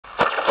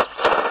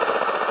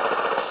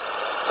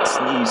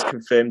Yes, news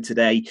confirmed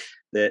today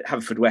that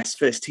Haverfordwest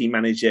first team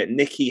manager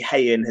Nicky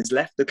Hayen has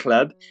left the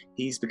club.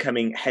 He's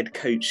becoming head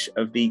coach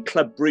of the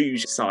Club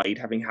Brugge side,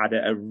 having had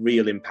a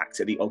real impact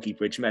at the Oggy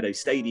Bridge Meadow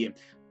Stadium.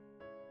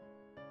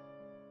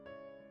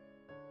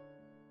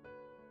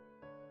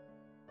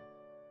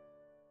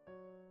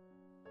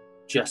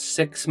 Just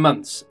 6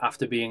 months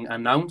after being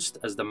announced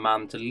as the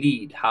man to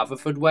lead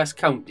Haverfordwest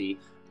County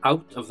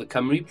out of the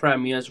Cymru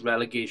Premier's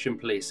relegation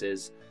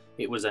places,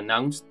 it was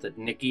announced that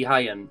Nicky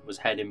Hayen was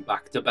heading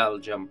back to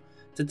Belgium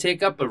to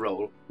take up a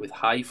role with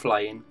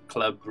high-flying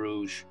Club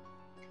Brugge.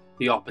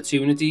 The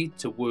opportunity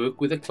to work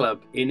with a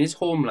club in his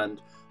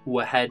homeland who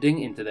were heading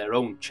into their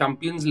own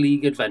Champions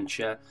League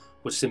adventure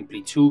was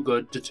simply too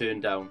good to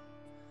turn down.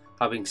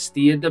 Having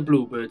steered the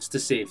Bluebirds to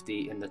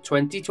safety in the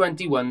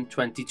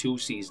 2021-22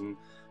 season,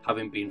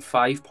 having been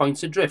 5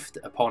 points adrift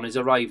upon his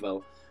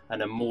arrival,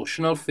 an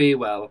emotional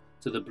farewell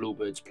to the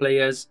Bluebirds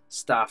players,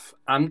 staff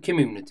and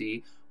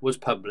community was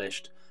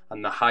published,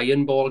 and the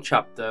Hayen Ball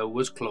chapter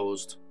was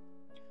closed.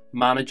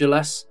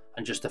 Managerless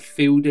and just a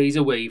few days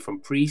away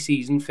from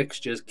pre-season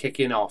fixtures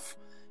kicking off,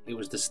 it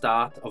was the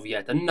start of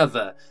yet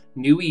another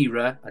new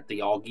era at the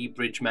Oggy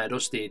Bridge Meadow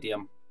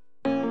Stadium.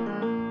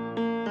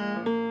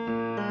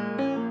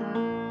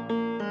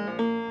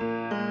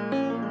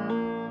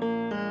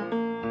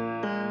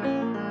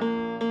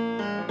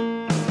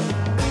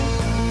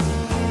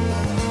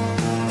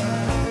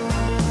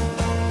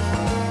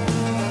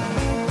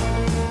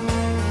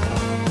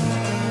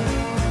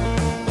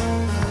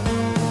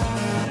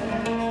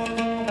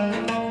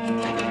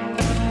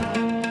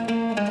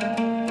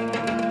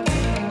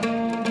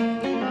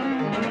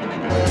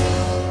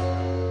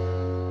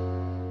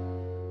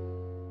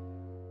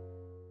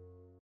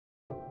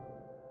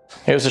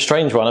 It was a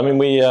strange one. I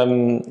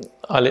mean,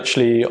 I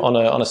literally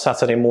on a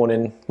Saturday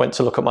morning went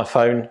to look at my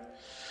phone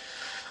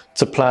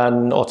to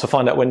plan or to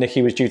find out when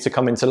Nicky was due to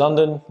come into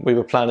London. We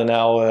were planning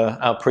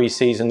our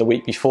pre-season the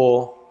week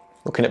before,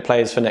 looking at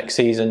players for next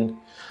season,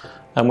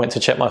 and went to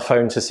check my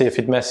phone to see if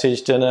he'd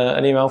messaged, and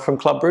an email from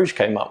Club Brugge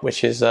came up,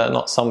 which is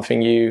not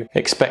something you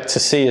expect to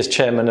see as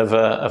chairman of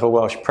a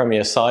Welsh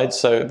Premier side.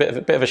 So a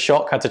bit of a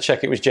shock. Had to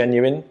check it was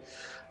genuine,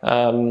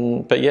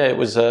 but yeah, it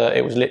was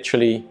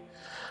literally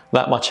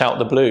that much out of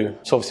the blue.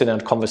 So obviously I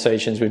had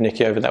conversations with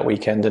Nicky over that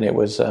weekend, and it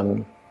was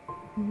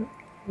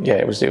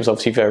it was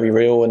obviously very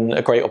real and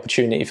a great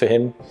opportunity for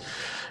him.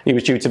 He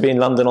was due to be in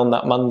London on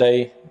that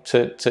Monday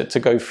to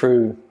go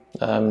through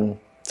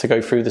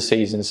the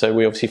season. So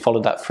we obviously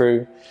followed that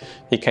through.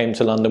 He came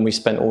to London. We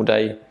spent all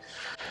day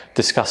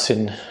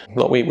discussing.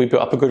 We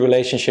built up a good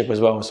relationship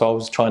as well. So I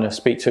was trying to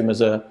speak to him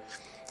as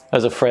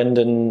a friend,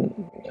 and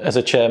as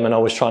a chairman, I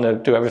was trying to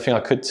do everything I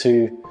could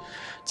to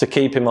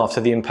keep him after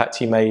the impact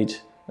he made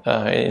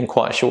in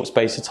quite a short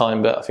space of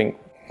time. But I think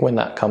when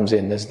that comes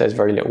in, there's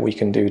very little we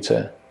can do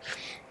to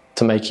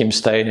make him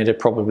stay, and it'd have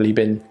probably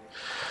been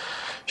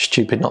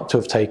stupid not to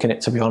have taken it,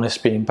 to be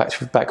honest, being back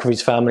with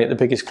his family at the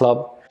biggest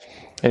club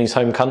in his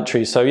home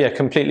country. So yeah,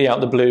 completely out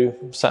of the blue,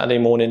 Saturday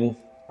morning,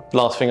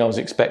 last thing I was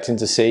expecting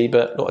to see,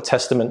 but a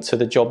testament to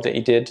the job that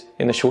he did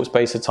in a short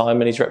space of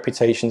time, and his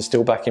reputation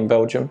still back in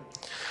Belgium.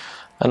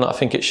 And I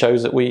think it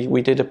shows that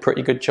we did a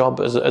pretty good job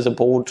as a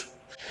board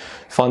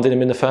finding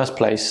him in the first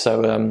place.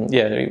 So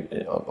yeah,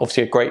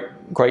 obviously a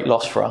great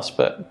loss for us,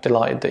 but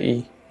delighted that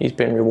he's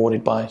been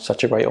rewarded by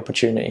such a great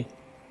opportunity.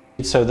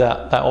 So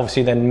that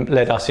obviously then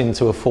led us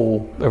into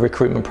a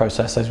recruitment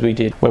process, as we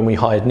did when we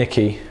hired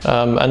Nicky.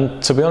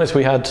 And to be honest,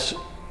 we had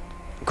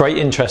great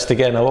interest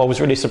again. I was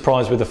really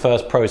surprised with the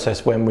first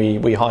process when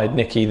we hired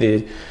Nicky,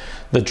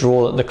 the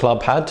draw that the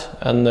club had,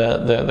 and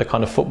the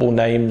kind of football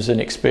names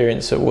and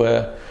experience that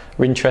were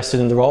interested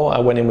in the role. I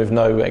went in with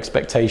no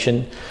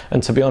expectation,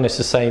 and to be honest,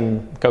 the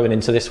same going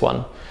into this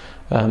one.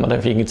 I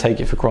don't think you can take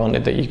it for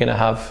granted that you're going to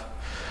have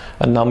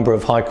a number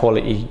of high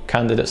quality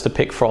candidates to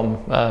pick from,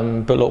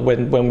 but look,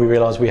 when we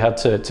realised we had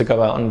to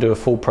go out and do a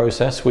full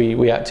process,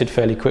 we acted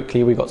fairly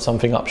quickly. We got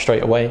something up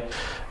straight away,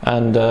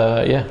 and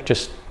yeah,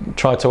 just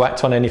tried to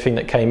act on anything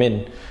that came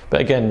in.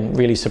 But again,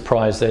 really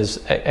surprised.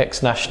 There's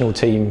ex-national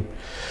team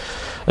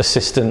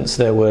assistants,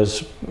 there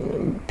was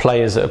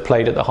players that have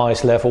played at the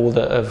highest level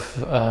that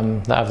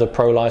have the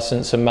pro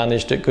licence and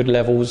managed at good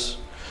levels,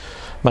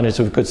 managed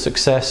with good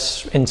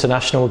success.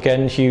 International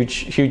again,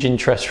 huge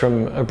interest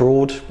from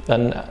abroad,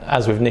 and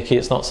as with Nicky,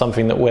 it's not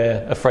something that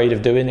we're afraid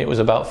of doing. It was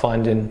about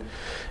finding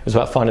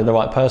the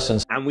right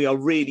person. And we are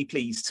really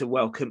pleased to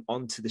welcome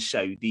onto the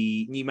show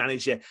the new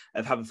manager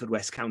of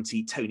Haverfordwest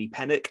County, Tony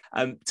Pennock.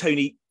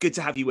 Tony, good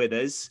to have you with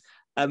us.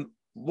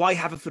 Why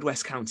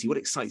Haverfordwest County? What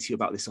excites you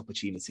about this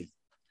opportunity?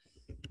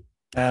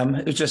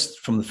 It was just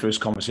from the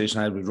first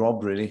conversation I had with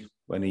Rob, really,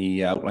 when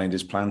he outlined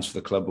his plans for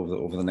the club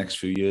over the next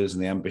few years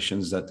and the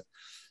ambitions that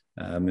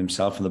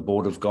himself and the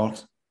board have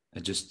got.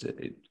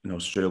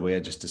 Straight away I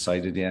just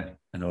decided,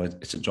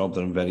 it's a job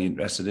that I'm very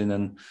interested in,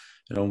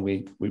 and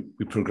we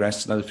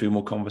progressed and had a few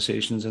more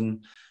conversations,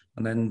 and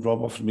then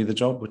Rob offered me the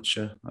job, which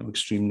I'm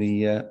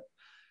extremely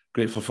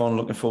grateful for and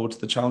looking forward to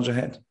the challenge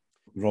ahead.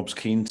 Rob's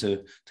keen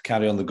to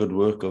carry on the good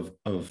work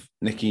of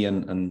Nicky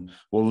and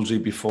Wolsey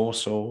before.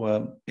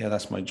 So yeah,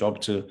 that's my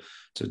job to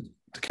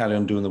carry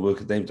on doing the work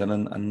that they've done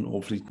and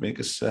hopefully make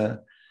us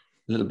a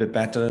little bit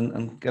better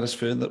and get us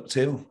further up the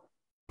table.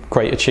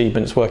 Great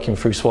achievements working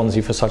through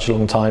Swansea for such a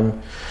long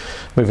time,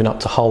 moving up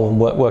to Hull and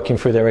working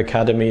through their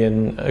academy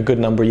and a good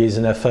number of years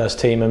in their first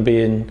team and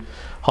being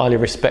highly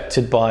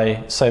respected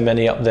by so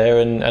many up there,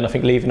 and I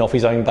think leaving off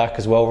his own back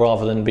as well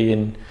rather than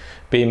being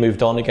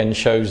moved on again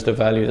shows the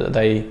value that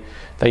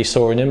they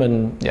saw in him.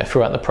 And yeah,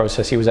 throughout the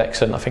process he was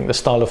excellent. I think the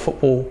style of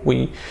football,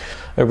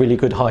 a really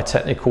good high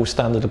technical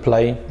standard of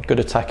play, good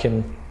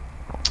attacking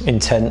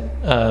intent,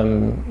 a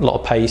lot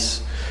of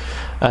pace,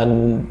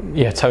 and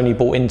yeah, Tony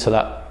bought into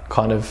that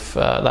kind of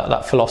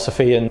that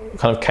philosophy and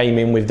kind of came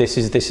in with this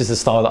is the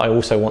style that I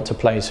also want to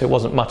play. So it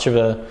wasn't much of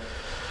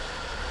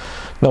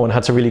no one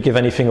had to really give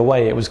anything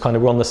away. It was kind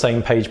of we're on the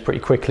same page pretty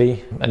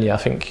quickly. And yeah, I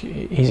think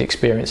his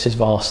experience is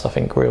vast. I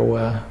think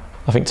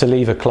to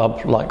leave a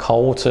club like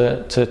Hull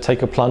to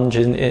take a plunge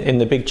in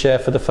the big chair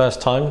for the first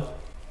time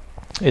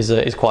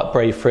is quite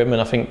brave for him.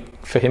 And I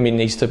think for him it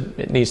needs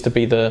to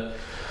be the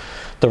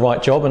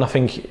right job. And I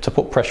think to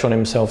put pressure on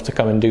himself to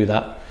come and do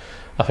that,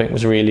 I think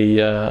was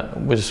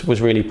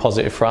really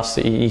positive for us.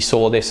 That he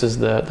saw this as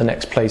the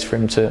next place for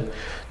him to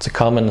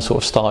come and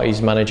sort of start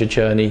his manager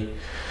journey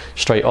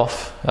straight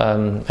off.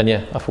 And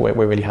yeah, I thought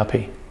we're really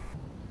happy.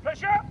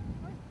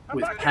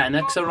 With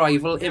Pennock's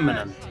arrival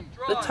imminent,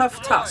 the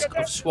tough task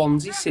of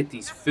Swansea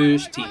City's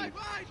first team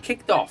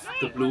kicked off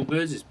the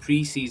Bluebirds'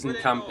 pre-season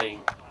campaign.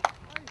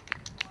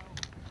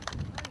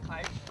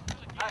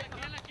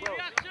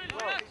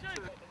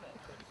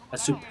 A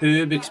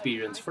superb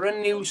experience for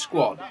a new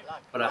squad,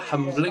 but a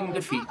humbling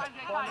defeat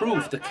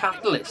proved the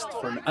catalyst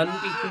for an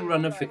unbeaten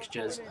run of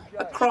fixtures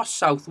across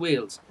South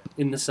Wales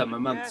in the summer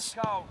months.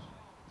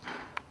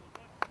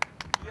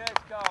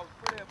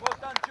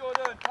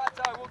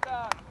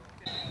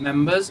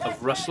 Members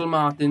of Russell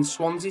Martin's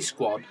Swansea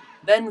squad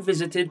then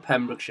visited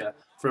Pembrokeshire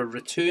for a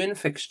return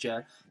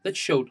fixture that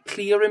showed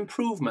clear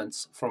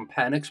improvements from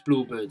Pennock's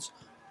Bluebirds.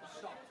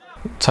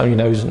 Tony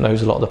knows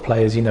a lot of the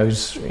players. He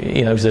knows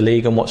the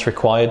league and what's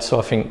required. So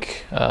I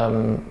think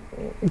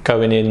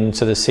going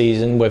into the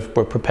season, we're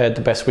prepared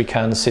the best we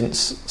can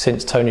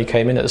since Tony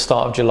came in at the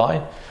start of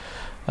July.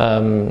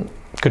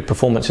 Good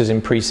performances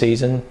in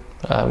pre-season.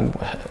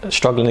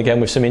 Struggling again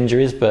with some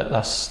injuries, but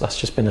that's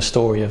just been a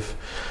story of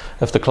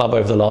the club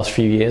over the last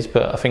few years.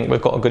 But I think we've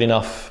got a good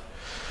enough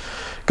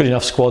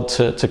squad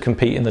to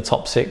compete in the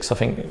top six. I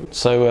think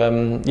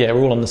so. Yeah,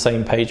 we're all on the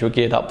same page. We're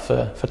geared up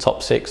for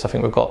top six. I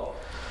think we've got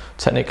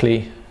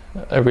technically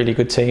a really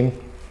good team,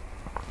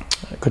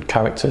 good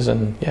characters,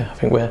 and yeah, I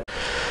think we're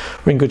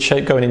in good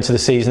shape going into the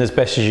season as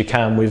best as you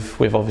can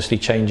with obviously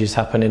changes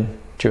happening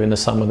during the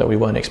summer that we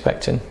weren't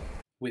expecting.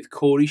 With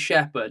Corey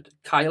Shepherd,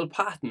 Kyle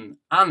Patton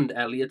and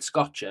Elliot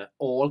Scotcher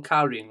all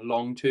carrying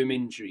long-term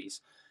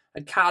injuries,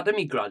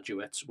 academy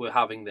graduates were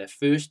having their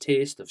first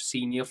taste of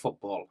senior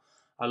football,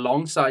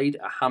 alongside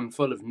a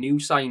handful of new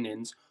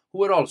signings who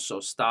were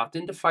also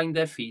starting to find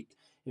their feet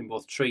in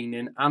both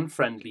training and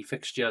friendly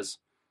fixtures.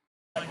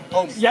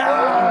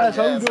 Yes,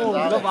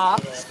 love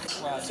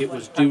that. It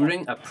was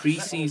during a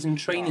pre-season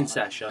training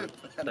session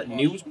that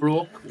news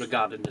broke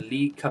regarding the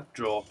League Cup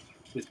draw,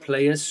 with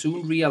players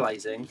soon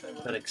realising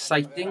that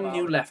exciting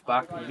new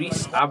left-back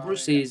Rhys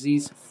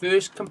Abrucese's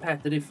first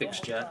competitive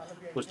fixture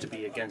was to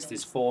be against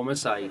his former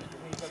side,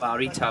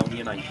 Barry Town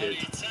United.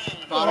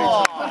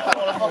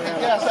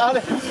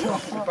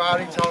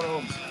 Barry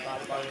Town.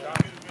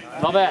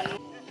 Love it.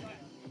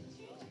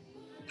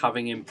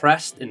 Having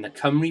impressed in the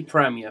Cymru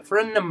Premier for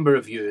a number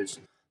of years,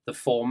 the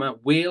former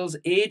Wales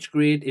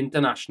age-grade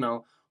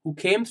international who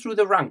came through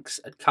the ranks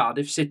at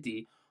Cardiff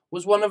City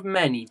was one of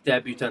many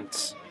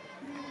debutants.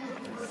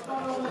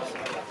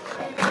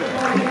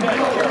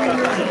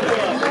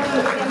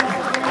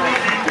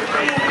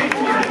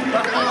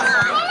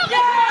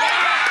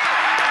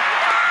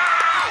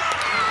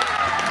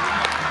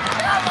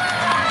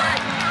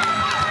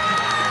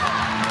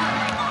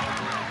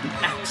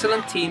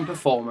 Excellent team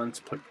performance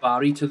put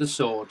Barry to the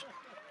sword.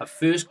 A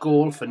first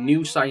goal for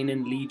new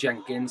signing Lee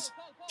Jenkins,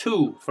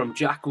 2 from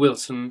Jack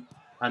Wilson,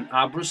 and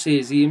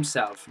Abrucese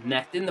himself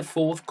netting the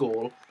 4th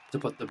goal to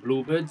put the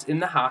Bluebirds in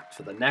the hat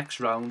for the next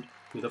round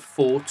with a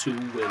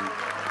 4-2 win.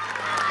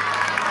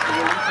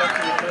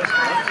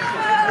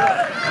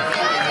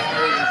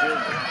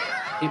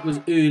 It was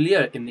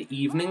earlier in the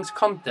evening's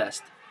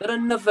contest that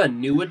another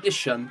new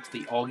addition to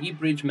the Oggy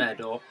Bridge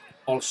Meadow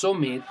also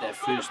made their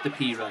first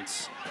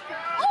appearance.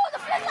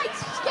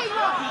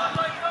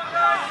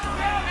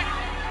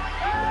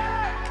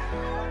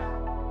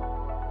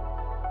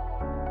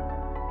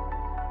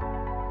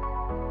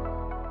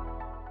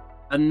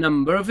 A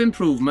number of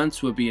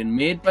improvements were being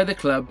made by the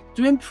club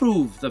to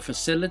improve the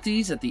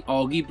facilities at the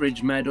Oggy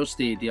Bridge Meadow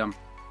Stadium.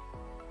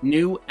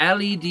 New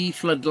LED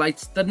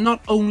floodlights that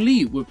not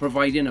only were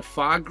providing a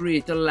far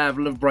greater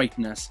level of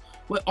brightness,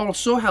 were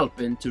also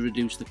helping to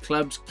reduce the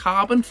club's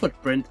carbon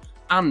footprint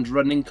and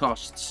running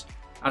costs.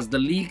 As the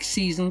league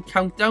season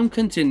countdown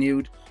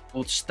continued,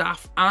 both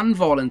staff and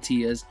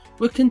volunteers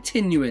were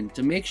continuing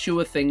to make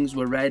sure things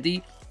were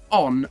ready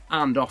on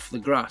and off the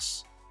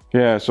grass.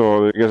 Yeah,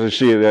 so you can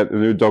see that the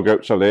new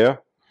dugouts are there.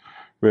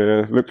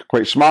 They look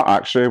quite smart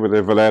actually, with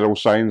the Valero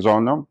signs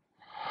on them.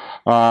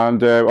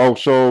 And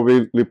also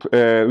we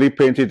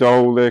repainted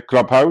all the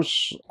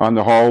clubhouse and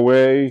the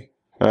hallway,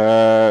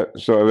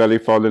 so ready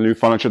for the new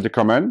furniture to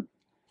come in.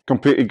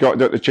 Completely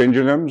got out the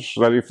changing rooms,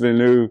 ready for the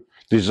new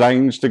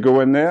designs to go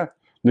in there,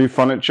 new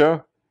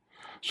furniture.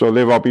 So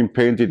they've all been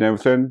painted and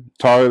everything.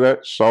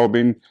 Toilets all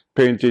been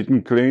painted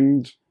and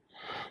cleaned.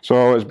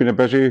 So it's been a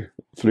busy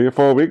 3 or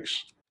 4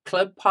 weeks.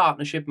 Club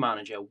Partnership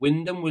Manager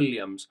Wyndham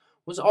Williams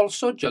was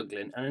also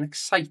juggling an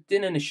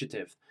exciting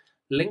initiative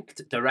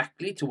linked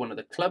directly to one of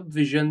the club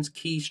vision's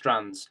key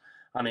strands,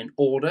 and in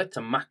order to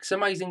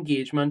maximise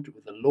engagement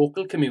with the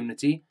local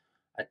community,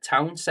 a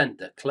town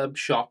centre club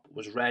shop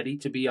was ready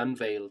to be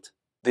unveiled.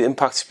 The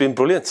impact's been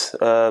brilliant.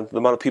 The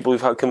amount of people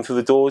we've had come through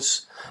the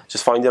doors,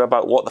 just finding out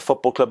about what the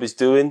football club is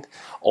doing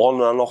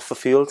on and off the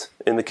field,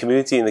 in the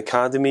community, in the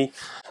academy.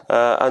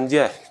 And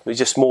yeah, we're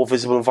just more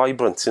visible and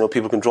vibrant. You know,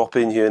 people can drop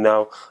in here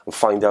now and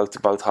find out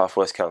about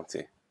Haverfordwest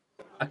County.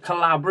 A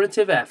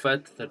collaborative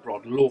effort that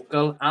brought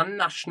local and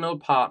national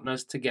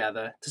partners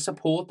together to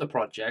support the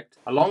project.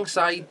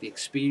 Alongside the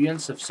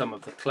experience of some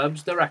of the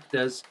club's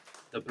directors,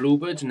 the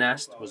Bluebirds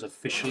nest was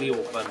officially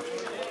opened.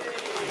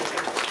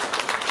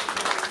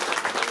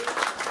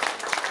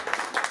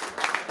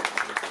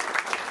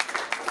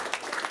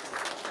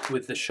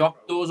 With the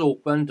shop doors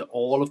open to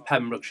all of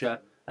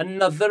Pembrokeshire,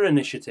 another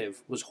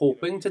initiative was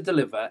hoping to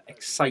deliver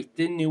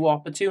exciting new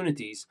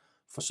opportunities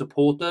for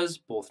supporters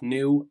both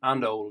new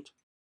and old.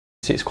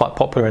 It's quite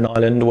popular in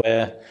Ireland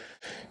where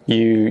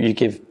you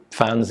give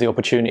fans the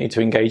opportunity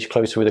to engage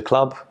closer with the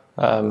club,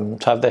 to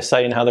have their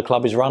say in how the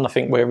club is run. I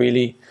think we're a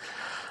really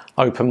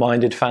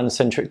open-minded,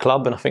 fan-centric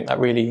club, and I think that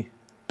really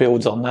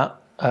builds on that.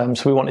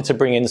 So we wanted to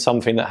bring in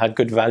something that had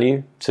good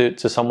value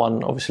to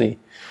someone obviously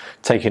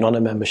taking on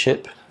a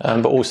membership,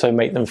 but also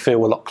make them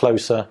feel a lot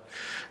closer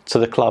to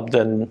the club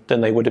than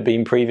they would have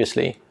been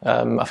previously.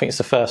 I think it's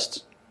the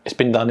first it's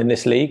been done in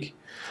this league.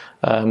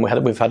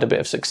 We've had a bit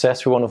of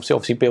success. We want to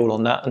obviously build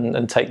on that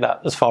and take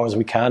that as far as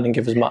we can and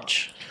give as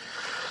much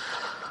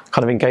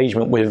kind of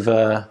engagement with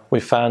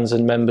fans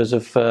and members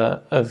of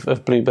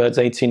Bluebirds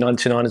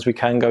 1899 as we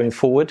can going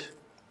forward.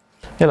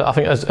 Yeah, I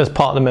think as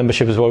part of the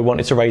membership as well, we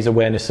wanted to raise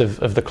awareness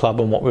of the club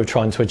and what we were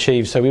trying to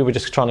achieve. So we were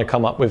just trying to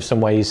come up with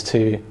some ways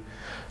to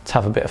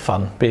have a bit of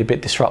fun, be a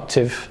bit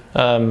disruptive.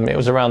 It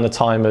was around the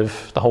time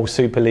of the whole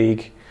Super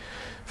League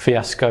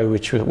fiasco,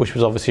 which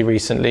was obviously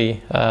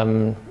recently.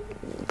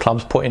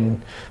 Clubs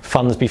putting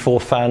funds before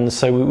fans,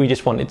 so we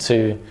just wanted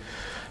to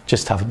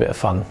just have a bit of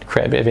fun,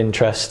 create a bit of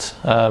interest.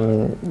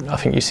 I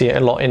think you see it a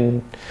lot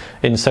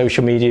in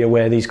social media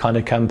where these kind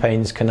of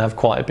campaigns can have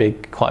quite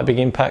a big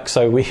impact.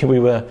 So we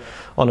were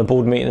on a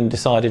board meeting and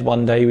decided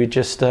one day we'd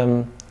just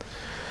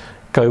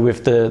go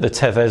with the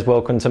Tevez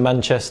Welcome to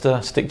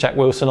Manchester, stick Jack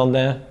Wilson on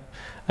there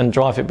and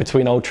drive it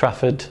between Old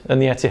Trafford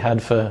and the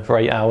Etihad for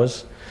 8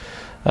 hours,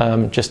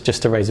 just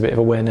to raise a bit of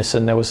awareness.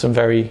 And there was some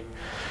very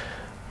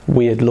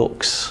weird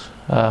looks,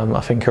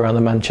 I think, around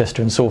the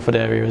Manchester and Salford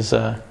area as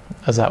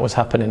that was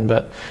happening.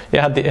 But it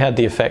had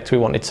the effect. We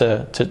wanted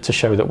to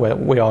show that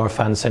we are a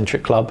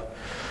fan-centric club.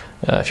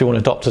 If you want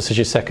to adopt us as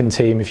your second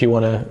team, if you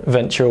want to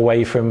venture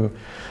away from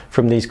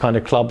these kind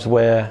of clubs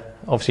where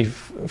obviously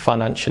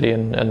financially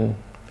and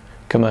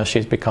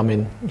commercially is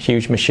becoming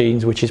huge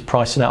machines, which is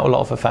pricing out a lot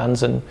of the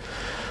fans and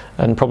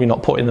probably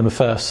not putting them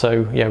first.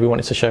 So yeah, we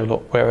wanted to show,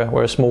 look,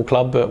 we're a small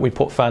club, but we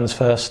put fans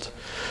first.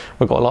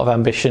 We've got a lot of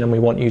ambition, and we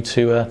want you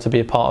to be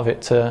a part of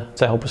it to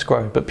help us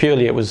grow. But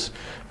purely, it was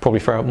probably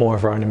for more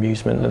of our own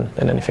amusement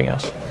than anything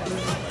else.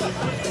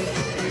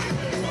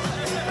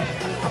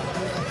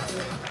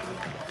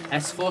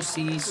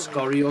 S4C's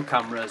Scorio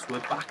cameras were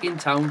back in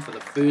town for the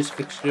first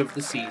fixture of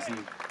the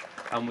season,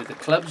 and with the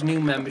club's new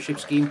membership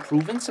scheme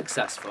proving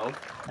successful,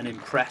 an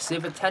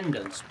impressive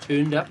attendance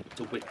turned up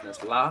to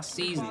witness last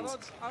season's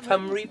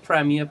Cymru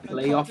Premier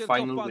playoff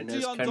final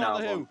winners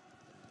Caernarfon.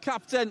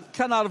 Captain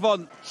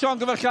Caernarfon,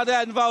 llongyfarchiad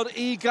enfawr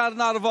I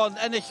Gaernarfon,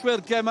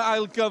 enillwyr gem y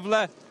ail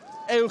gyfle,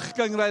 uwch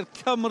gyngrair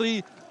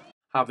Cymru.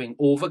 Having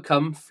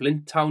overcome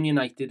Flint Town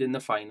United in the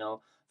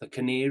final, the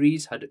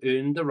Canaries had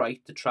earned the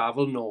right to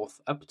travel north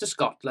up to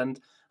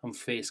Scotland and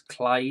face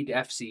Clyde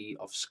FC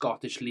of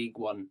Scottish League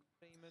One.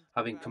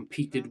 Having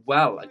competed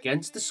well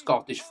against the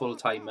Scottish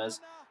full-timers,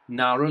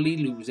 narrowly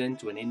losing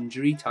to an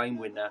injury time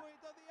winner.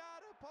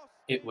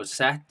 It was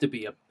set to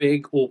be a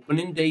big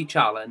opening day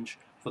challenge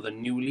for the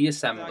newly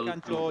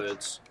assembled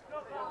Bluebirds.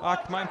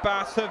 Ac mae'n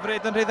bas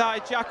hyfryd yn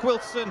rhyddhau Jack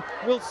Wilson.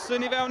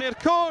 Wilson I fewn i'r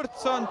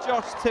cwrt, ond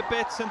Josh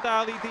Tibbets yn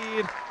dal I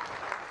dir.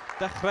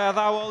 Dechrau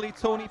addawol I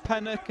Tony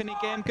Pennock yn ei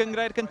gêm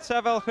gyngrair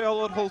gyntaf fel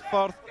rheolwr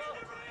Hwlffordd.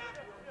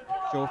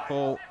 Joe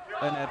Fo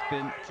yn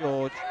erbyn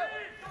George.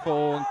 Fo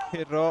yn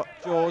curo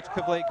George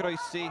cyfle I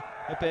groesi.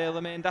 Y bel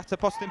yn mynd at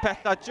y postyn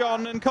pella.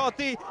 John yn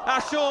codi a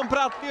Sean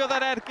Bradley oedd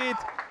ar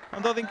ergyd.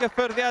 ond oedd hi'n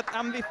gyffyrddiad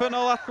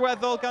amddiffynol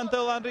allweddol gan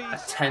Dylan A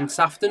Rhys. tense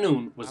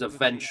afternoon was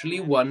eventually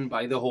won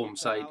by the home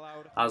side,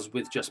 as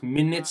with just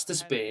minutes to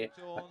spare,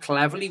 a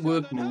cleverly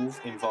worked move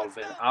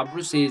involving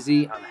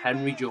Abruzzese and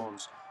Henry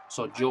Jones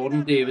saw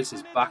Jordan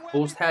Davis's back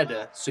post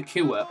header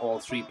secure all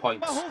 3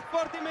 points. Mae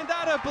Haverford i mynd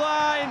ar y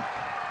blaen.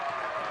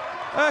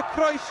 Y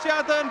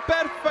croesiad yn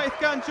berffaith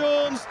gan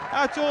Jones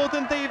a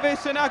Jordan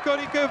Davies yn agor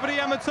I gyfri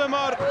am y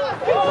tymor.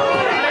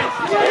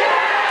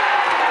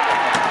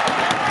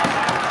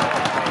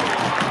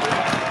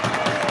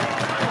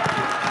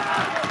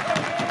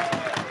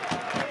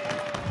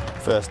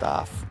 First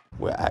half,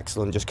 we're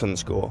excellent, just couldn't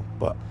score.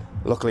 But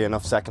luckily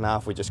enough, second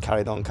half, we just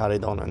carried on,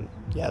 and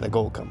yeah, the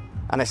goal come.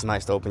 And it's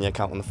nice to open your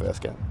account on the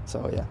first game,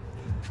 so yeah.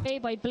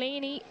 By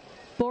Blaney,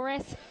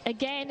 Boris,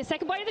 again, the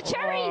second bite of the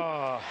cherry.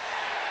 Oh.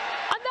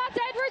 And that's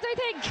Edwards, I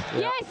think.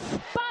 Yeah. Yes,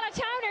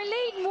 Ballatown are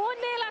leading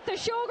 1-0 at their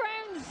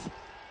showgrounds.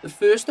 The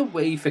first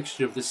away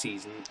fixture of the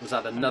season was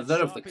at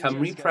another of the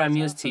Cymru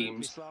Premier's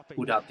teams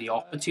who'd had the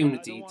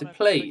opportunity to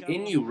play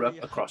in Europe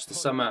across the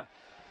summer.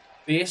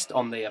 Based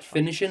on their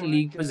finishing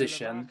league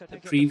position the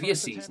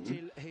previous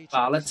season,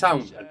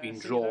 Ballatown had been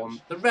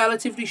drawn the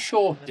relatively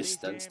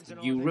short-distanced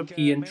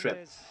European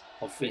trip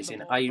of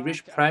facing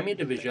Irish Premier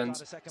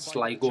Division's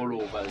Sligo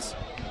Rovers.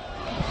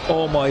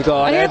 Oh my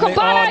God! And here comes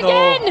Bala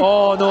again!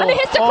 Oh no! And it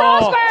hits the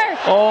crossbar!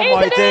 Oh is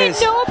my it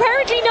days! In? No,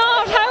 apparently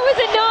not. How is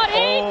it not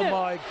in? Oh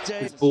my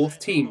days! With both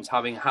teams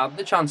having had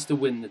the chance to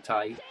win the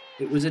tie,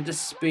 it was a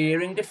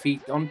despairing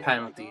defeat on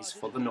penalties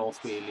for the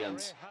North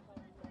Walians.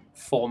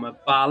 Former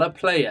Bala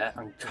player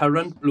and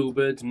current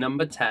Bluebirds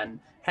number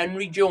 10,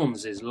 Henry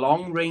Jones's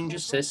long-range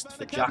assist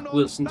for Jack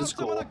Wilson to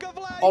score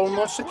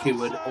almost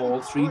secured all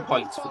 3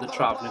 points for the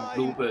travelling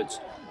Bluebirds,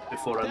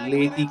 before a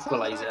late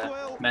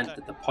equaliser meant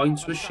that the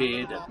points were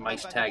shared at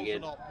Maes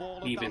Tegid,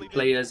 leaving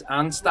players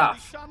and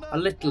staff a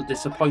little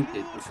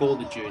disappointed before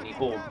the journey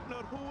home.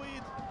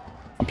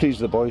 I'm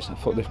pleased with the boys. I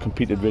thought they've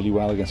competed really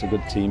well against a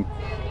good team.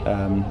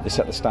 They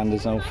set the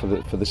standards now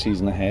for the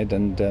season ahead,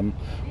 and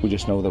we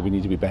just know that we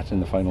need to be better in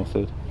the final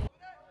third.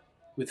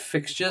 With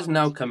fixtures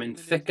now coming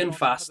thick and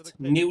fast,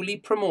 newly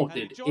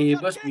promoted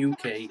Airbus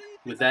UK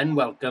were then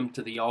welcomed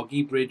to the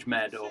Oggy Bridge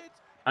Meadow,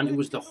 and it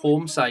was the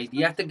home side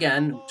yet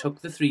again who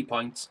took the 3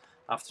 points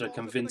after a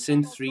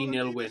convincing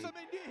 3-0 win.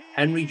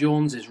 Henry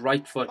Jones's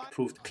right foot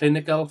proved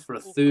clinical for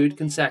a third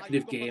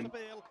consecutive game,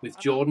 with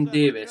Jordan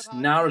Davies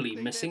narrowly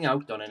missing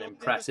out on an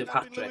impressive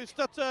hat-trick.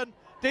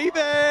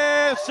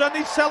 Davies yn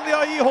ei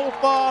selio I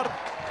Haverford.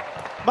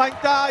 Mae'n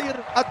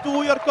dair a 2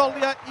 o'r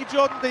goliau I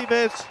Jordan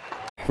Davies.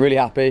 Really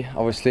happy,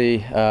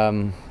 obviously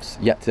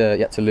yet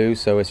to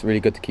lose, so it's really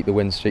good to keep the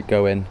win streak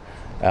going.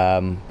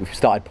 We've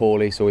started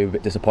poorly, so we were a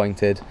bit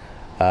disappointed,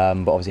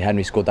 but obviously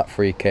Henry scored that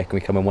free kick and we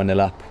come in 1-0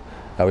 up.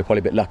 We're probably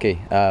a bit lucky,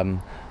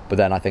 but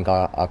then I think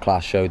our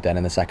class showed then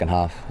in the second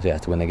half, so yeah,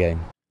 to win the game.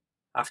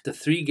 After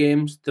 3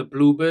 games, the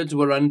Bluebirds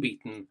were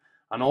unbeaten,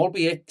 and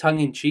albeit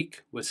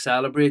tongue-in-cheek, were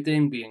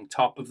celebrating being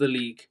top of the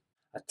league.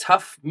 A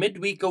tough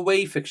midweek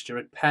away fixture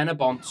at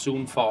Pennock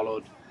soon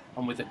followed,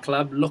 and with the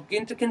club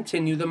looking to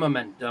continue the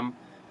momentum,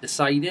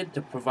 decided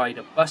to provide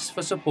a bus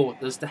for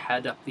supporters to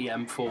head up the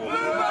M4.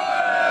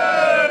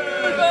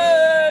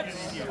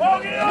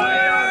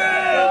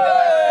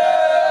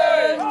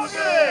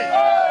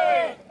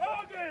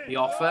 The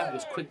offer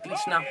was quickly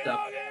snapped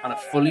up, and a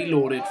fully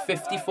loaded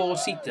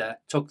 54-seater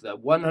took the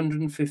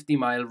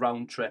 150-mile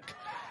round trip.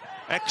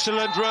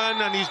 Excellent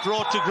run, and he's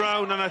brought to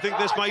ground, and I think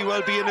this might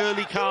well be an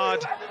early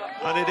card,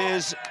 and it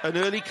is an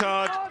early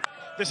card.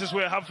 This is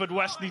where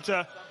Haverfordwest need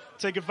to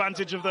take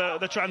advantage of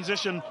the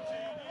transition.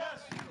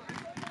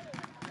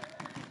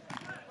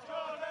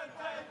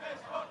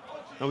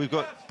 Now we've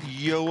got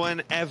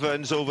Johan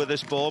Evans over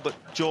this ball, but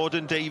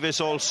Jordan Davies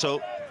also.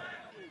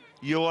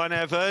 Johan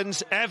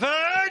Evans,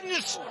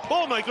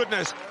 oh my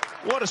goodness,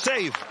 what a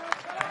save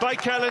by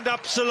Kelland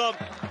Absalom.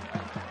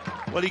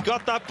 Well, he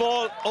got that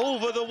ball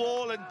over the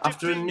wall. And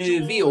after a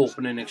nervy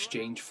opening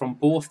exchange from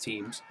both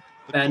teams,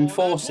 Ben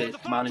Fawcett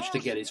managed to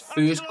get his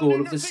first goal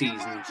of the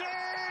season.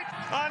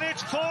 And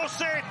it's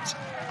Fawcett!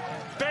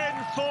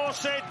 Ben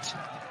Fawcett!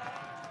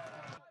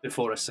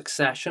 Before a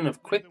succession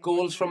of quick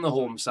goals from the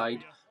home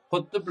side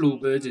put the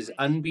Bluebirds'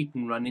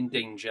 unbeaten run in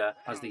danger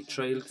as they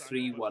trailed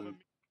 3-1.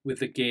 With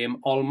the game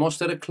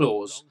almost at a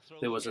close,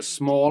 there was a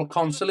small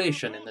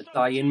consolation in the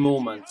dying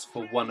moments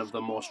for one of the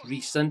most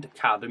recent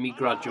academy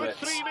graduates.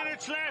 3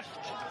 minutes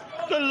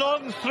left. The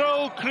long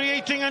throw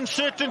creating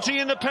uncertainty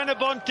in the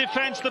Pennock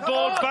defence. The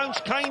ball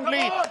bounced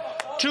kindly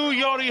to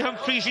Yori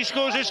Humphreys. He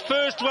scores his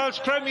first Welsh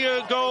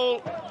Premier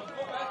goal.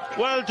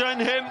 Well done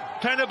him.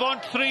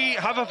 Pennock 3,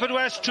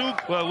 Haverfordwest 2.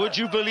 Well, would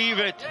you believe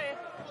it?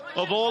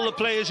 Of all the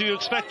players who you're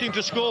expecting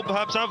to score,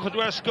 perhaps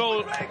Haverfordwest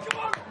goal,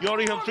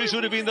 Yori Humphreys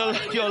would have been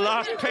your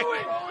last pick.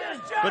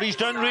 But he's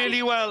done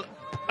really well.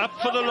 Up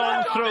for the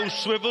long throw,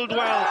 swivelled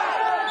well,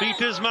 beat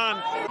his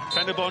man.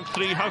 Pennock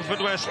 3,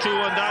 Haverfordwest 2,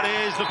 and that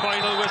is the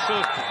final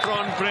whistle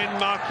from Bryn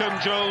Markham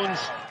Jones.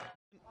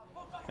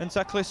 Yn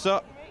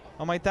tacluso,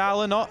 Ond mae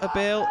dal yno y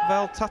bêl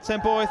fel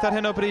taten boeth ar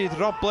hyn o bryd.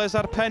 Robles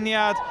ar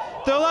peniad.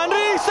 Dylan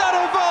Rhys ar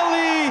y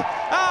volley!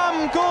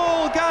 Am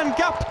gol gan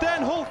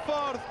Gapten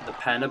Holford. The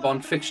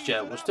Pennock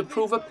fixture was to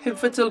prove a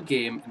pivotal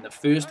game in the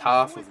first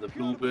half of the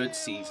Bluebirds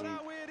season,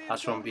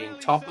 as from being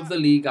top of the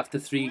league after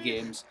 3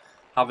 games,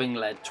 having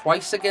led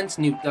twice against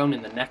Newtown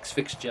in the next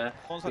fixture,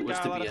 it was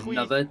to be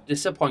another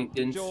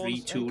disappointing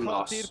 3-2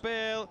 loss.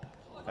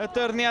 Y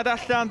dyrniad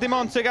allan, dim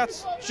ond tuag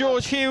at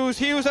George Hughes.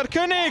 Hughes ar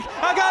cynnig,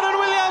 ac Aaron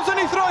Williams yn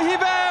ei throi hi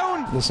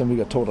fewn. Listen, we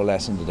got taught a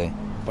lesson today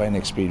by an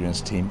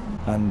experienced team,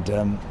 and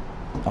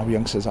our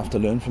youngsters have to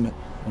learn from it.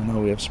 I know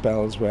we have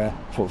spells where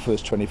for the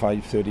first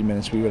 25-30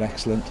 minutes we were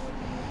excellent,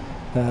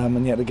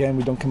 and yet again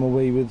we don't come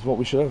away with what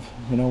we should have.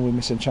 You know, we're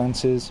missing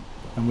chances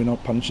and we're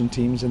not punching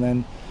teams, and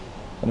then,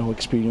 you know,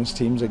 experienced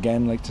teams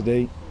again like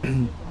today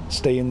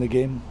stay in the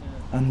game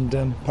and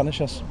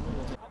punish us.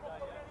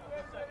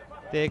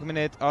 10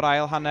 munud o'r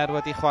ail hanner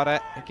wedi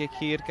chwarae, y gig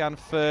hir gan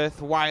Firth.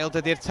 Wild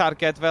ydy'r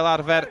targed fel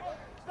arfer,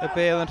 y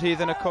bêl yn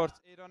rhydd yn y cwrt.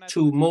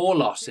 2 more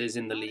losses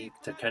in the league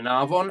to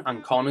Caernarfon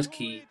and Connors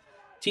Quay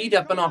teed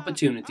up an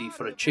opportunity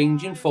for a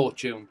change in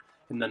fortune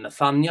in the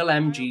Nathaniel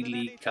MG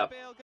League Cup.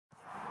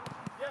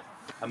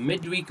 A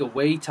midweek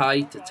away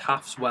tie to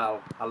Taff's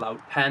Well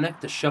allowed Pennock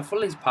to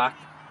shuffle his pack,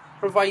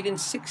 providing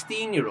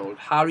 16-year-old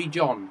Harry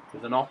John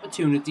with an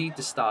opportunity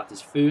to start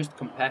his first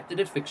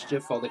competitive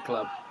fixture for the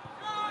club.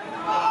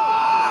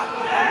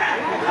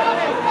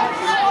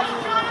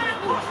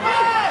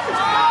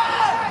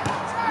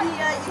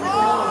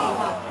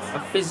 A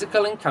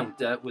physical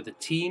encounter with a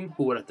team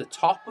who were at the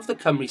top of the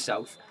Cymru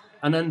South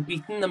and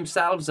unbeaten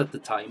themselves at the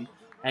time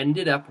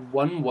ended up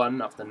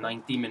 1-1 after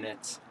 90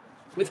 minutes,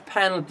 with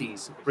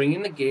penalties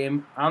bringing the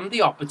game and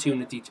the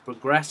opportunity to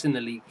progress in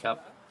the League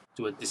Cup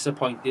to a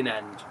disappointing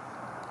end.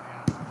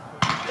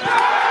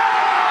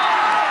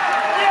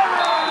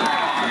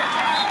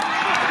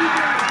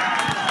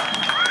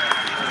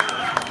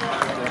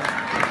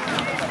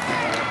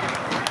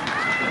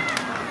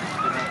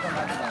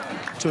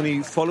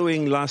 Tony,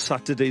 following last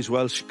Saturday's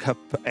Welsh Cup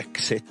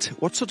exit,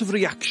 what sort of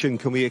reaction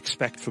can we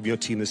expect from your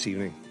team this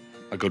evening?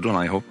 A good one,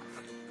 I hope.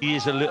 He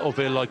is a little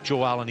bit like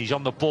Joe Allen. He's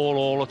on the ball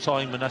all the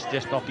time, and that's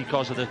just not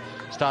because of the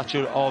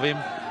stature of him.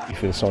 I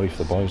feel sorry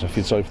for the boys. I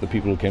feel sorry for the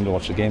people who came to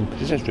watch the game.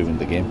 It's just ruined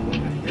the game.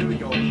 Here we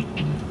go.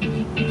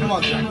 Come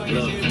on, Jack.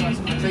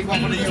 Take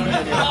one for the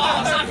unit.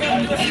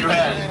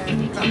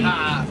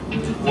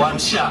 One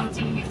shot.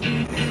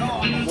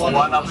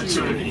 One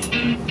opportunity.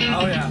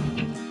 Oh, yeah.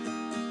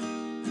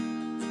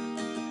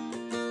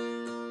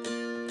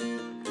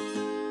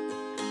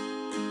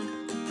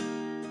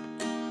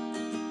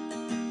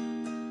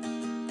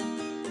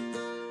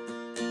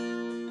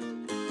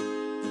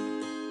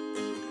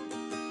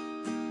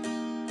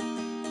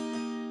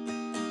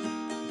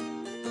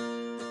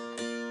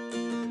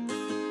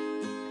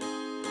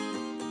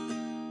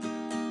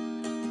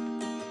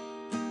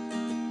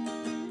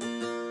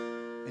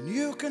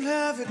 You can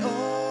have it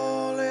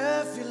all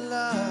if you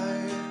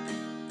like,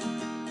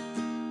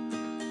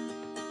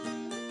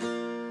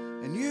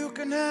 and you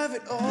can have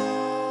it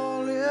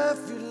all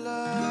if you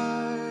like.